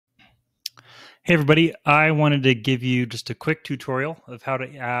Hey everybody, I wanted to give you just a quick tutorial of how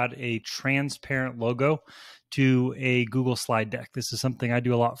to add a transparent logo to a Google slide deck. This is something I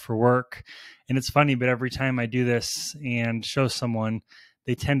do a lot for work, and it's funny, but every time I do this and show someone,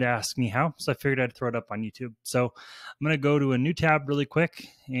 they tend to ask me how, so I figured I'd throw it up on YouTube. So I'm going to go to a new tab really quick,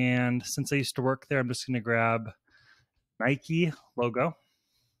 and since I used to work there, I'm just going to grab Nike logo.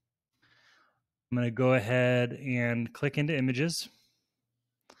 I'm going to go ahead and click into images,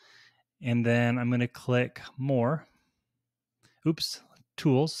 and then I'm going to click more.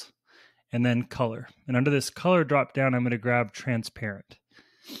 Tools, and then color. And under this color drop down, I'm going to grab transparent.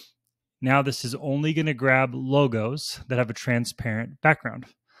 Now this is only going to grab logos that have a transparent background.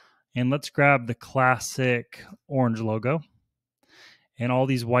 And let's grab the classic orange logo. And all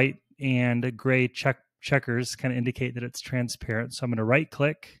these white and gray checkers kind of indicate that it's transparent. So I'm going to right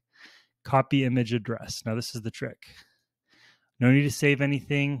click, copy image address. Now this is the trick. No need to save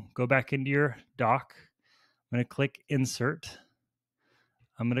anything. Go back into your doc. I'm going to click insert.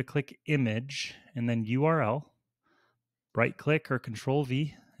 I'm going to click image and then URL, right click or control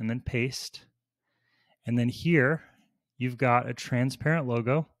V and then paste. And then here you've got a transparent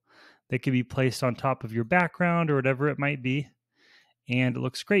logo that can be placed on top of your background or whatever it might be. And it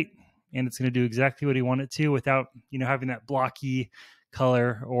looks great. And it's going to do exactly what you want it to without, having that blocky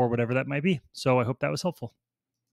color or whatever that might be. So I hope that was helpful.